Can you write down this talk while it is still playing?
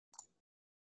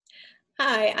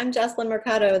Hi, I'm Jocelyn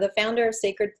Mercado, the founder of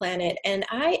Sacred Planet, and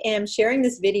I am sharing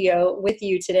this video with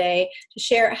you today to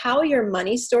share how your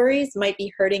money stories might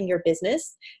be hurting your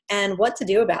business and what to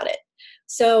do about it.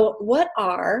 So, what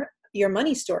are your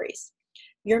money stories?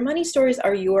 Your money stories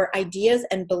are your ideas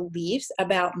and beliefs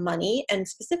about money and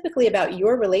specifically about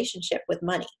your relationship with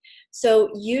money.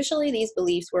 So, usually these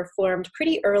beliefs were formed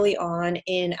pretty early on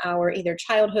in our either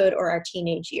childhood or our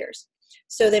teenage years.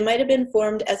 So they might have been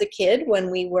formed as a kid when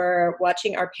we were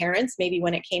watching our parents, maybe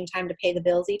when it came time to pay the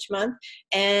bills each month,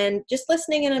 and just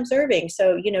listening and observing.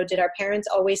 So, did our parents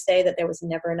always say that there was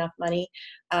never enough money?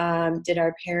 Did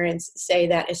our parents say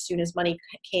that as soon as money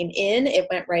came in, it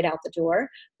went right out the door?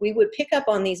 We would pick up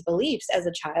on these beliefs as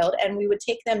a child and we would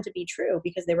take them to be true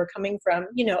because they were coming from,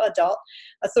 adult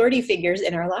authority figures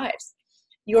in our lives.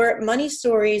 Your money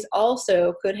stories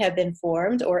also could have been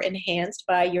formed or enhanced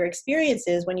by your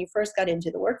experiences when you first got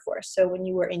into the workforce. So when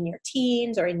you were in your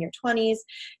teens or in your 20s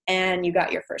and you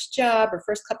got your first job or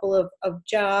first couple of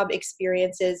job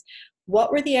experiences,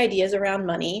 what were the ideas around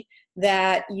money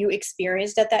that you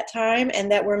experienced at that time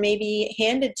and that were maybe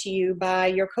handed to you by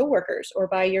your coworkers or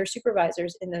by your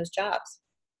supervisors in those jobs?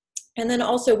 And then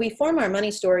also we form our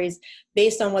money stories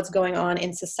based on what's going on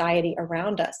in society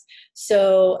around us.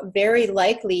 So very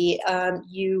likely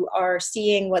you are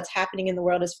seeing what's happening in the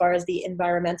world as far as the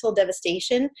environmental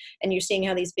devastation, and you're seeing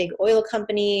how these big oil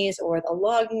companies or the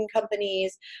logging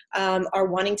companies are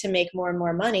wanting to make more and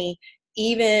more money,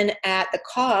 even at the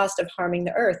cost of harming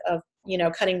the earth, of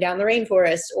cutting down the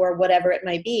rainforest or whatever it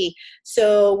might be.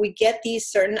 So we get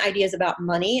these certain ideas about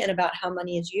money and about how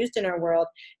money is used in our world,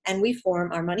 and we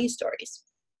form our money stories.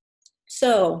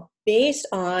 So based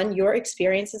on your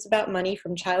experiences about money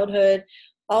from childhood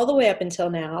all the way up until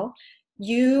now,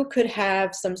 you could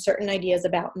have some certain ideas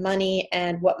about money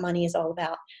and what money is all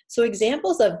about. So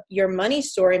examples of your money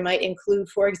story might include,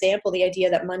 for example, the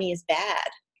idea that money is bad,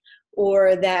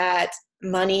 or that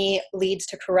money leads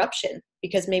to corruption,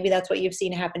 because maybe that's what you've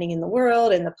seen happening in the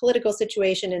world, in the political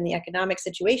situation, in the economic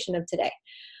situation of today.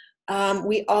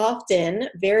 We often,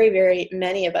 very, very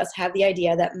many of us have the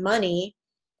idea that money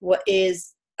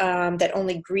that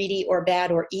only greedy or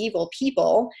bad or evil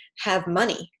people have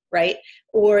money, right?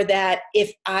 Or that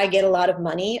if I get a lot of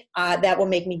money, that will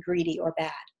make me greedy or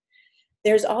bad.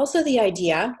 There's also the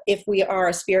idea, if we are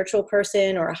a spiritual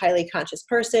person or a highly conscious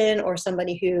person or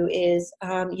somebody who is,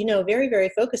 very, very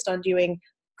focused on doing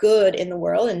good in the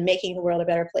world and making the world a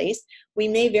better place, we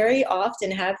may very often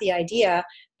have the idea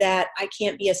that I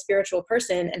can't be a spiritual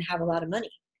person and have a lot of money,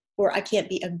 or I can't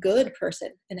be a good person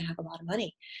and have a lot of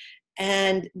money.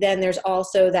 And then there's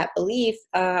also that belief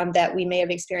that we may have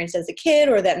experienced as a kid,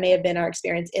 or that may have been our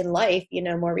experience in life,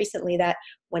 more recently, that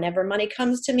whenever money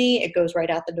comes to me, it goes right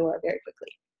out the door very quickly.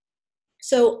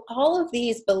 So all of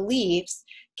these beliefs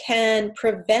can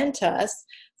prevent us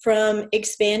from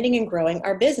expanding and growing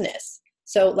our business.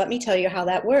 So let me tell you how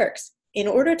that works. In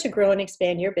order to grow and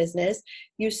expand your business,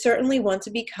 you certainly want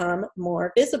to become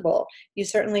more visible. You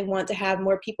certainly want to have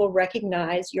more people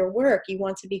recognize your work. You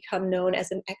want to become known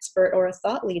as an expert or a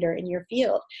thought leader in your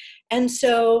field. And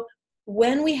so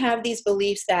when we have these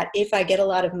beliefs that if I get a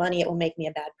lot of money, it will make me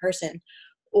a bad person,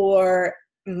 or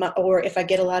if I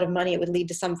get a lot of money, it would lead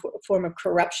to some form of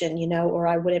corruption, or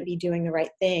I wouldn't be doing the right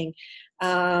thing.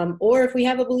 Or if we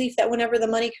have a belief that whenever the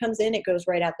money comes in, it goes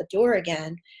right out the door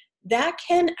again, that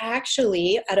can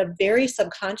actually, at a very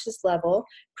subconscious level,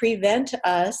 prevent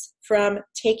us from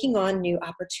taking on new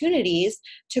opportunities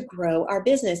to grow our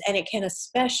business. And it can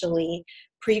especially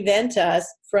prevent us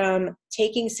from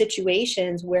taking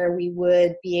situations where we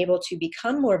would be able to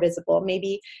become more visible.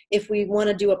 Maybe if we want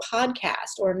to do a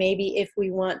podcast, or maybe if we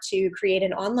want to create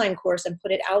an online course and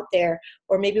put it out there,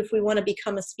 or maybe if we want to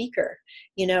become a speaker,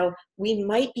 we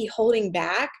might be holding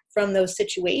back from those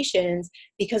situations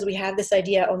because we have this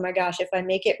idea, oh my gosh, if I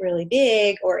make it really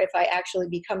big, or if I actually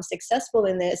become successful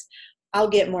in this, I'll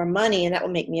get more money and that will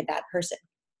make me a bad person.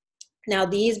 Now,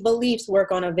 these beliefs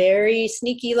work on a very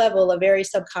sneaky level, a very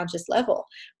subconscious level,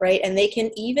 right? And they can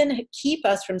even keep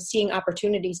us from seeing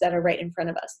opportunities that are right in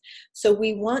front of us. So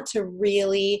we want to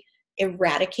really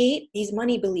eradicate these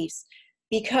money beliefs,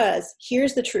 because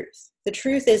here's the truth. The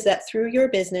truth is that through your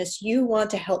business, you want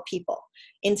to help people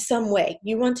in some way.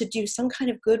 You want to do some kind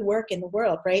of good work in the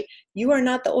world, right? You are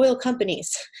not the oil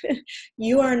companies.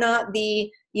 You are not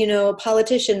the,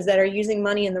 politicians that are using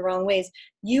money in the wrong ways.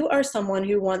 You are someone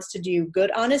who wants to do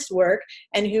good, honest work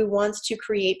and who wants to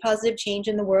create positive change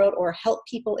in the world or help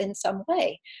people in some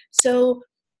way. So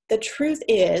the truth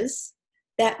is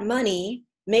that money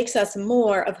makes us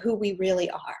more of who we really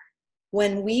are.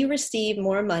 When we receive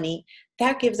more money,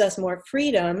 that gives us more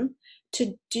freedom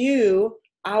to do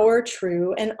our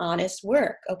true and honest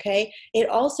work, okay? It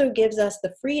also gives us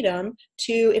the freedom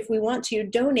to, if we want to,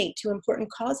 donate to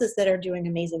important causes that are doing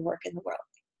amazing work in the world.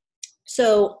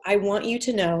 So I want you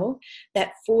to know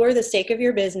that for the sake of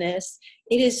your business,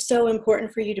 it is so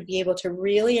important for you to be able to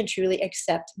really and truly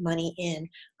accept money in.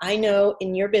 I know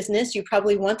in your business, you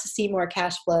probably want to see more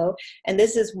cash flow, and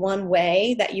this is one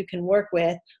way that you can work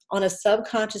with on a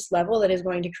subconscious level that is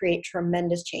going to create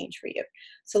tremendous change for you.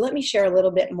 So let me share a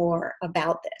little bit more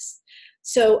about this.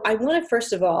 So I want to,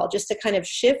 first of all, just to kind of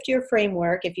shift your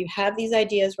framework, if you have these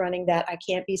ideas running that I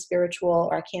can't be spiritual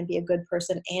or I can't be a good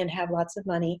person and have lots of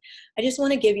money, I just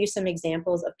want to give you some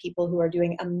examples of people who are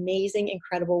doing amazing,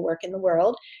 incredible work in the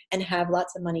world and have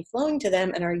lots of money flowing to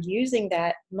them and are using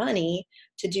that money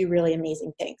to do really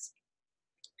amazing things.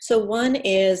 So one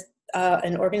is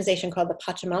an organization called the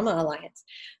Pachamama Alliance.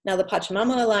 Now, the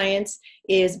Pachamama Alliance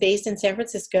is based in San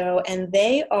Francisco, and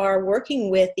they are working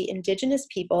with the indigenous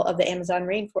people of the Amazon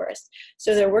rainforest.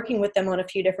 So they're working with them on a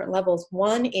few different levels.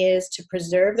 One is to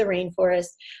preserve the rainforest.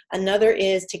 Another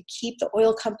is to keep the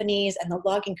oil companies and the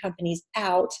logging companies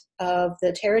out of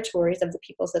the territories of the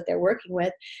peoples that they're working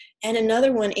with. And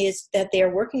another one is that they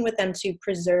are working with them to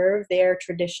preserve their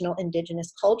traditional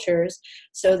indigenous cultures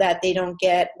so that they don't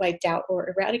get wiped out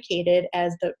or eradicated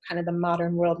as the kind of the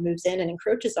modern world moves in and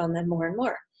encroaches on them more and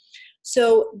more.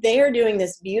 So they are doing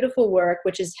this beautiful work,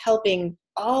 which is helping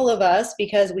all of us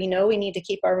because we know we need to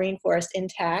keep our rainforest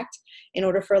intact in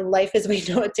order for life as we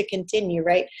know it to continue,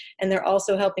 right? And they're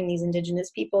also helping these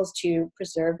indigenous peoples to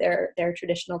preserve their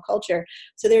traditional culture.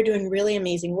 So they're doing really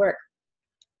amazing work.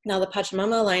 Now, the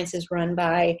Pachamama Alliance is run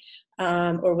by,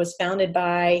 or was founded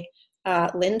by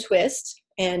Lynn Twist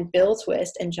and Bill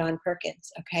Twist and John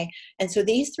Perkins, okay? And so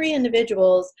these three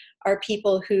individuals are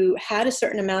people who had a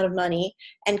certain amount of money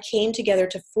and came together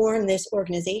to form this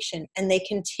organization. And they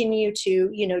continue to,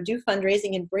 do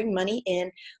fundraising and bring money in.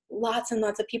 Lots and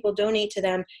lots of people donate to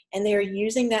them, and they are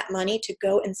using that money to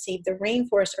go and save the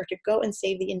rainforest or to go and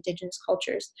save the indigenous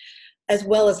cultures, as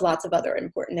well as lots of other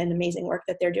important and amazing work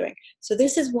that they're doing. So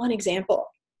this is one example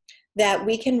that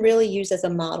we can really use as a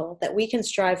model that we can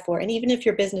strive for. And even if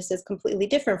your business is completely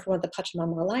different from what the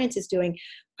Pachamama Alliance is doing,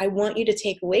 I want you to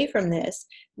take away from this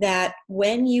that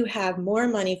when you have more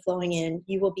money flowing in,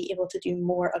 you will be able to do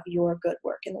more of your good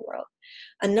work in the world.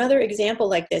 Another example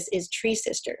like this is Tree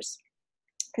Sisters.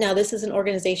 Now, this is an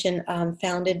organization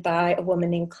founded by a woman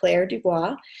named Claire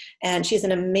Dubois, and she's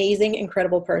an amazing,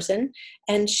 incredible person.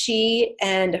 And she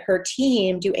and her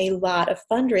team do a lot of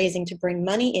fundraising to bring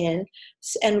money in,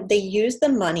 and they use the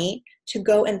money to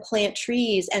go and plant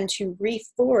trees and to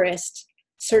reforest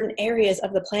certain areas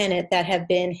of the planet that have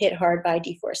been hit hard by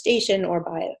deforestation or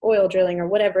by oil drilling or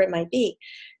whatever it might be.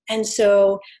 And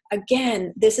so,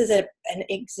 again, this is an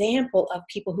example of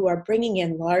people who are bringing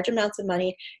in large amounts of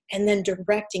money and then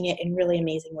directing it in really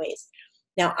amazing ways.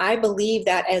 Now, I believe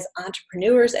that as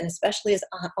entrepreneurs, and especially as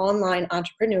online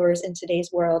entrepreneurs in today's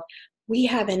world, we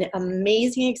have an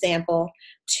amazing example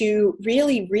to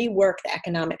really rework the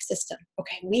economic system.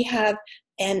 Okay, we have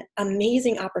an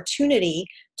amazing opportunity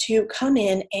to come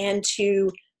in and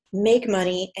to make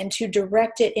money and to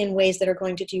direct it in ways that are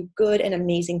going to do good and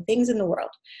amazing things in the world.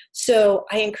 So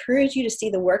I encourage you to see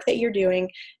the work that you're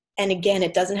doing. And again,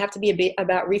 it doesn't have to be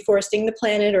about reforesting the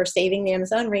planet or saving the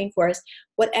Amazon rainforest.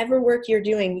 Whatever work you're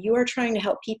doing, you are trying to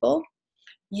help people.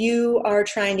 You are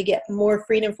trying to get more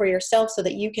freedom for yourself so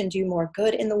that you can do more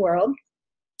good in the world.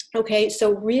 Okay,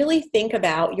 so really think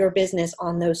about your business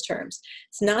on those terms.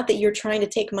 It's not that you're trying to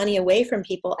take money away from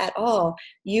people at all.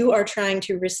 You are trying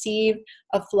to receive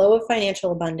a flow of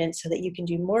financial abundance so that you can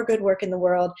do more good work in the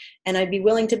world. And I'd be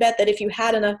willing to bet that if you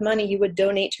had enough money, you would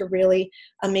donate to really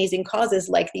amazing causes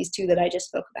like these two that I just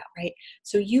spoke about, right?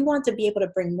 So you want to be able to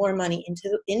bring more money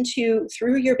into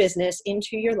through your business,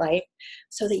 into your life,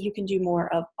 so that you can do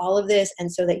more of all of this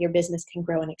and so that your business can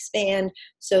grow and expand,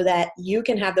 so that you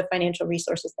can have the financial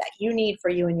resources that you need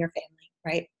for you and your family,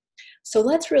 right? So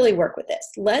let's really work with this.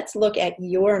 Let's look at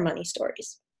your money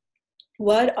stories.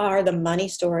 What are the money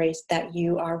stories that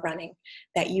you are running,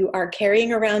 that you are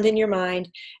carrying around in your mind,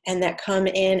 and that come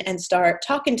in and start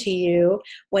talking to you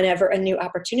whenever a new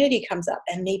opportunity comes up,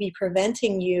 and maybe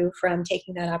preventing you from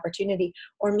taking that opportunity,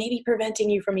 or maybe preventing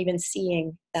you from even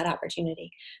seeing that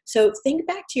opportunity? So think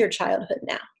back to your childhood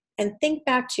now, and think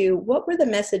back to what were the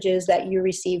messages that you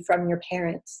received from your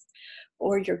parents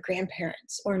or your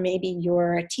grandparents, or maybe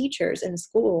your teachers in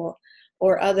school,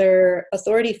 or other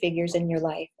authority figures in your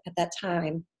life at that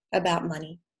time about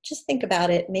money. Just think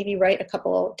about it. Maybe write a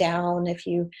couple down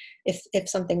if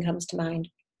something comes to mind.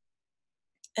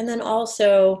 And then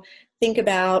also think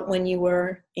about when you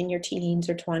were in your teens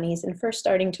or 20s and first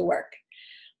starting to work.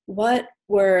 what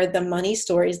were the money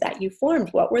stories that you formed?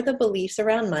 What were the beliefs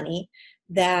around money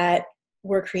that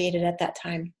were created at that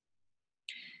time?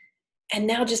 And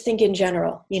now just think in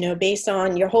general, based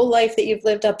on your whole life that you've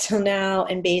lived up till now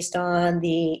and based on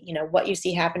the, what you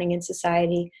see happening in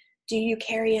society, do you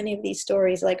carry any of these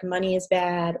stories like money is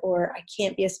bad, or I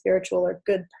can't be a spiritual or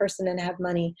good person and have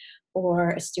money,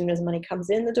 or as soon as money comes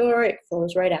in the door, it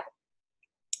flows right out?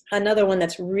 Another one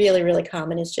that's really, really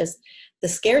common is just the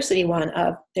scarcity one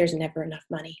of there's never enough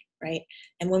money, right?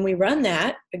 And when we run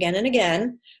that again and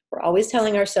again, we're always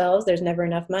telling ourselves there's never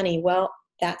enough money. Well,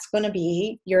 that's going to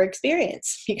be your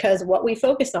experience, because what we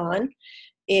focus on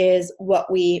is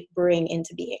what we bring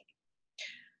into being.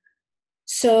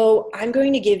 So I'm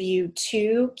going to give you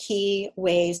 2 key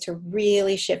ways to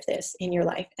really shift this in your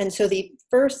life. And so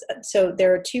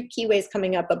there are 2 key ways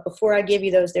coming up, but before I give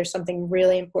you those, there's something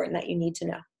really important that you need to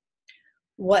know.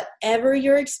 Whatever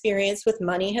your experience with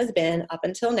money has been up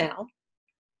until now,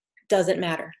 doesn't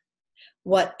matter.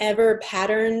 Whatever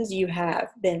patterns you have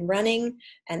been running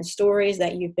and stories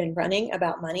that you've been running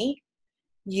about money,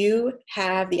 you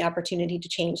have the opportunity to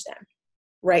change them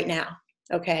right now,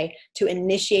 okay? To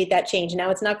initiate that change. Now,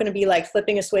 it's not going to be like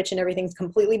flipping a switch and everything's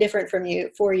completely different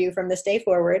for you from this day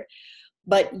forward,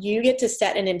 but you get to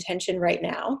set an intention right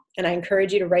now. And I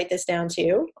encourage you to write this down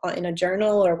too, in a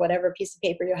journal or whatever piece of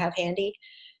paper you'll have handy.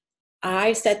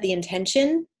 I set the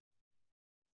intention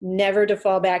never to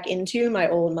fall back into my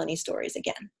old money stories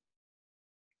again.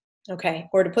 Okay,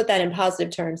 or to put that in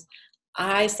positive terms,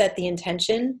 I set the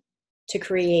intention to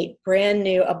create brand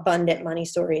new, abundant money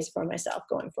stories for myself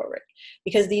going forward.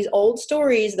 Because these old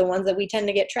stories, the ones that we tend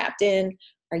to get trapped in,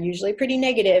 are usually pretty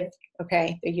negative,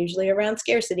 okay? They're usually around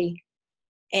scarcity.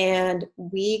 And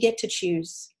we get to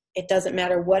choose. It doesn't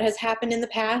matter what has happened in the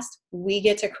past, we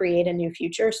get to create a new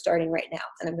future starting right now.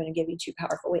 And I'm going to give you 2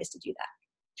 powerful ways to do that.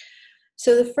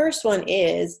 So the first one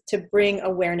is to bring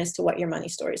awareness to what your money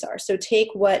stories are. So take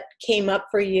what came up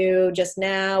for you just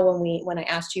now when I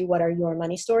asked you what are your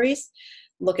money stories,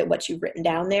 look at what you've written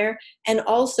down there. And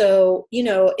also,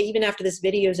 even after this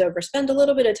video is over, spend a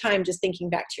little bit of time just thinking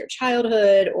back to your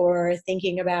childhood or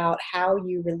thinking about how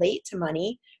you relate to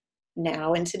money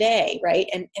now and today, right?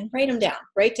 And write them down.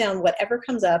 Write down whatever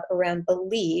comes up around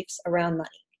beliefs around money.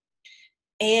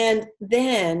 And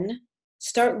then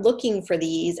start looking for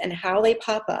these and how they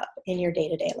pop up in your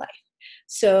day-to-day life.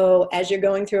 So as you're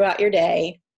going throughout your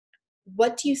day,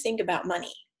 what do you think about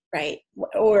money, right?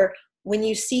 Or when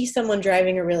you see someone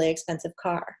driving a really expensive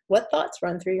car, what thoughts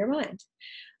run through your mind?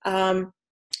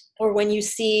 Or when you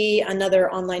see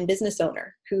another online business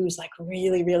owner who's like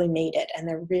really, really made it and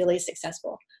they're really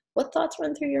successful, what thoughts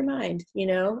run through your mind?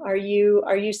 Are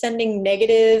you sending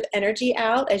negative energy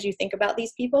out as you think about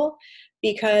these people?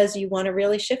 Because you want to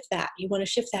really shift that. You want to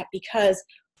shift that because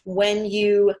when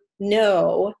you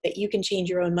know that you can change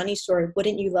your own money story,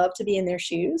 wouldn't you love to be in their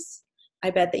shoes?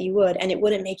 I bet that you would. And it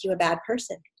wouldn't make you a bad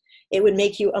person. It would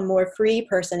make you a more free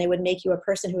person. It would make you a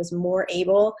person who is more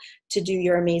able to do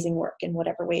your amazing work in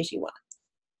whatever ways you want.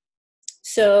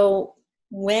 So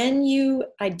when you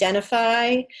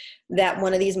identify that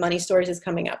one of these money stories is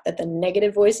coming up, that the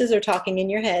negative voices are talking in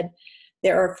your head,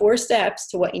 there are 4 steps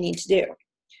to what you need to do.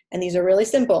 And these are really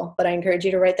simple, but I encourage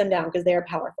you to write them down because they are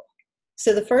powerful.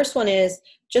 So the first one is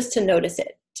just to notice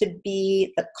it, to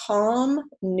be the calm,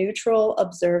 neutral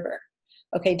observer.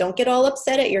 Okay, don't get all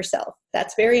upset at yourself.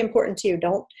 That's very important too.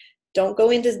 Don't go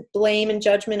into blame and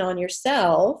judgment on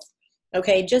yourself.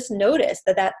 Okay, just notice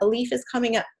that belief is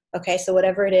coming up. Okay, so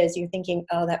whatever it is, you're thinking,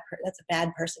 oh, that's a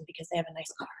bad person because they have a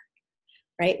nice car,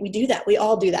 right? We do that. We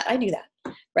all do that. I do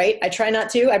that, right? I try not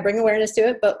to. I bring awareness to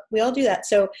it, but we all do that.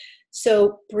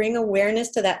 So bring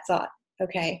awareness to that thought.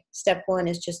 Okay, step 1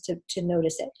 is just to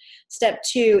notice it. Step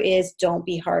 2 is don't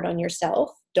be hard on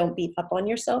yourself. Don't beat up on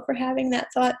yourself for having that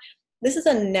thought. This is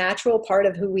a natural part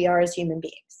of who we are as human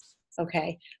beings.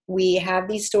 Okay, we have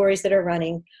these stories that are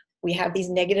running. We have these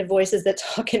negative voices that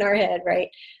talk in our head, right?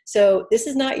 So this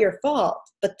is not your fault,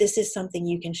 but this is something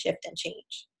you can shift and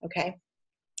change, okay?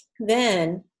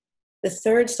 Then the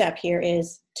third step here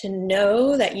is to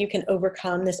know that you can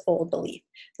overcome this old belief.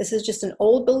 This is just an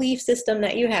old belief system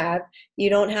that you have. You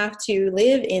don't have to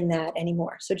live in that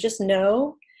anymore. So just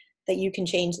know that you can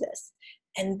change this.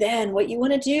 And then what you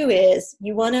want to do is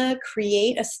you want to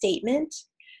create a statement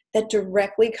that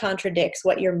directly contradicts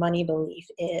what your money belief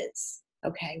is.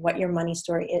 Okay, what your money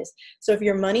story is. So if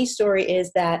your money story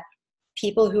is that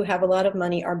people who have a lot of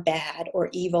money are bad or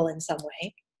evil in some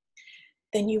way,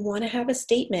 then you want to have a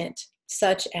statement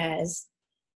such as,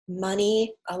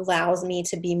 money allows me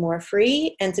to be more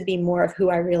free and to be more of who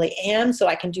I really am so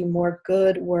I can do more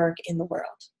good work in the world.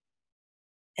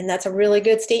 And that's a really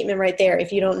good statement right there.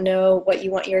 If you don't know what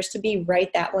you want yours to be,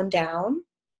 write that one down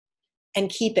and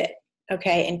keep it.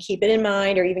 Okay, and keep it in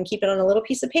mind, or even keep it on a little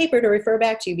piece of paper to refer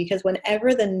back to, because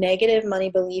whenever the negative money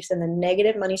beliefs and the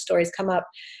negative money stories come up,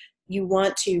 you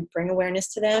want to bring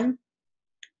awareness to them,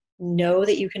 know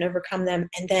that you can overcome them,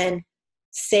 and then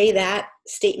say that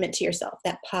statement to yourself,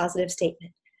 that positive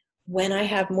statement. When I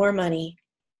have more money,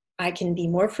 I can be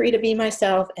more free to be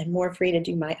myself and more free to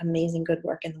do my amazing good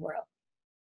work in the world.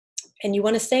 And you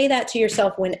want to say that to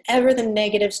yourself whenever the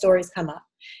negative stories come up.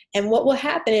 And what will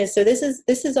happen is, so this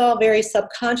is all very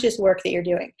subconscious work that you're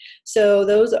doing. So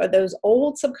those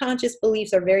old subconscious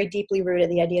beliefs are very deeply rooted.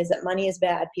 The idea is that money is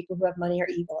bad, people who have money are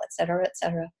evil, et cetera, et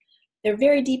cetera. They're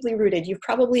very deeply rooted. You've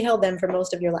probably held them for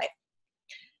most of your life.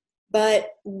 But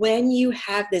when you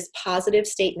have this positive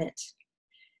statement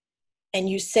and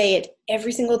you say it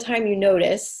every single time you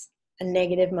notice a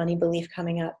negative money belief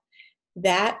coming up,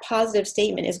 that positive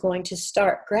statement is going to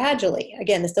start gradually.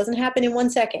 Again, this doesn't happen in 1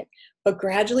 second, but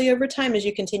gradually over time, as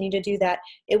you continue to do that,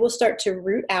 it will start to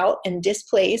root out and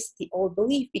displace the old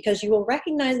belief, because you will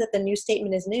recognize that the new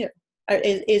statement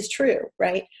is true,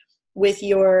 right? With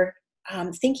your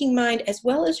thinking mind as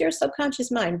well as your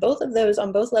subconscious mind. Both of those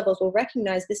on both levels will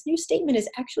recognize this new statement is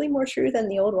actually more true than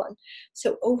the old one.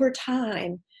 So over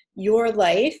time, your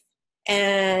life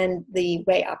and the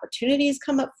way opportunities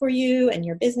come up for you and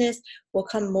your business will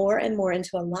come more and more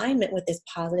into alignment with this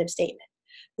positive statement.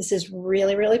 This is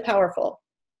really, really powerful.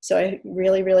 So I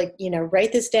really, really,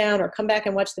 write this down or come back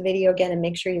and watch the video again and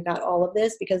make sure you got all of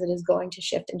this, because it is going to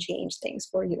shift and change things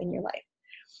for you in your life.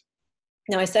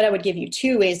 Now, I said I would give you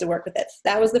 2 ways to work with this.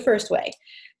 That was the first way.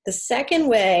 The second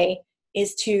way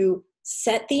is to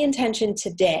set the intention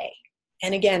today.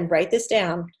 And again, write this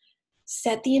down.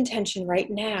 Set the intention right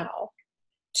now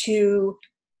to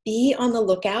be on the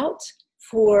lookout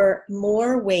for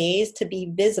more ways to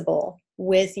be visible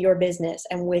with your business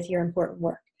and with your important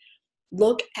work.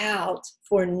 Look out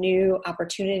for new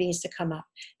opportunities to come up,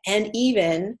 and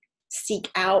even seek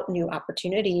out new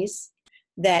opportunities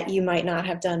that you might not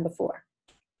have done before.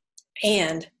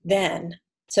 And then,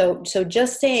 so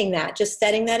just saying that, just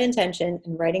setting that intention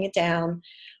and writing it down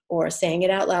or saying it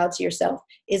out loud to yourself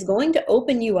is going to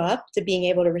open you up to being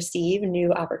able to receive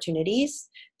new opportunities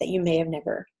that you may have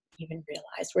never even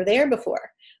realized were there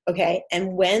before. Okay.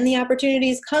 And when the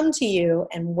opportunities come to you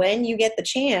and when you get the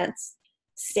chance,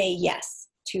 say yes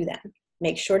to them.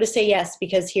 Make sure to say yes,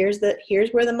 because here's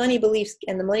where the money beliefs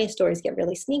and the money stories get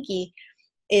really sneaky,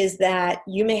 is that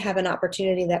you may have an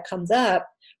opportunity that comes up,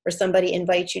 or somebody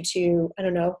invites you to,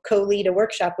 co-lead a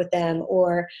workshop with them,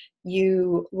 or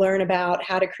you learn about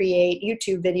how to create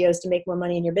YouTube videos to make more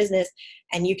money in your business,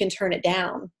 and you can turn it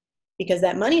down because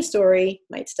that money story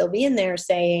might still be in there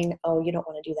saying, oh, you don't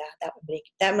want to do that.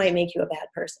 That might make you a bad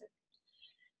person.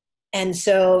 And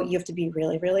so you have to be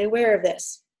really, really aware of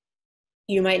this.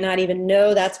 You might not even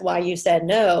know that's why you said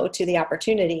no to the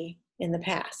opportunity in the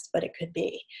past, but it could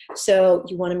be. So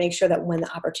you want to make sure that when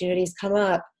the opportunities come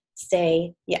up,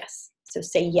 say yes. So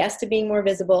say yes to being more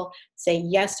visible, say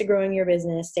yes to growing your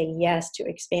business, say yes to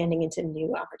expanding into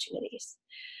new opportunities.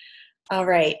 All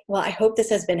right. Well, I hope this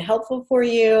has been helpful for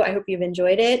you. I hope you've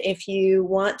enjoyed it. If you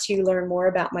want to learn more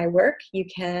about my work, you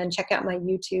can check out my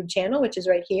YouTube channel, which is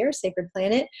right here, Sacred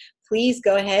Planet. Please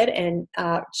go ahead and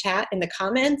chat in the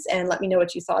comments and let me know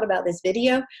what you thought about this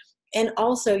video. And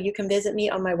also, you can visit me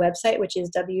on my website, which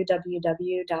is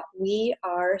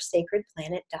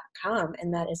www.wearesacredplanet.com.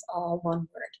 And that is all one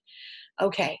word.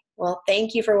 Okay. Well,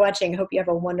 thank you for watching. Hope you have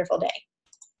a wonderful day.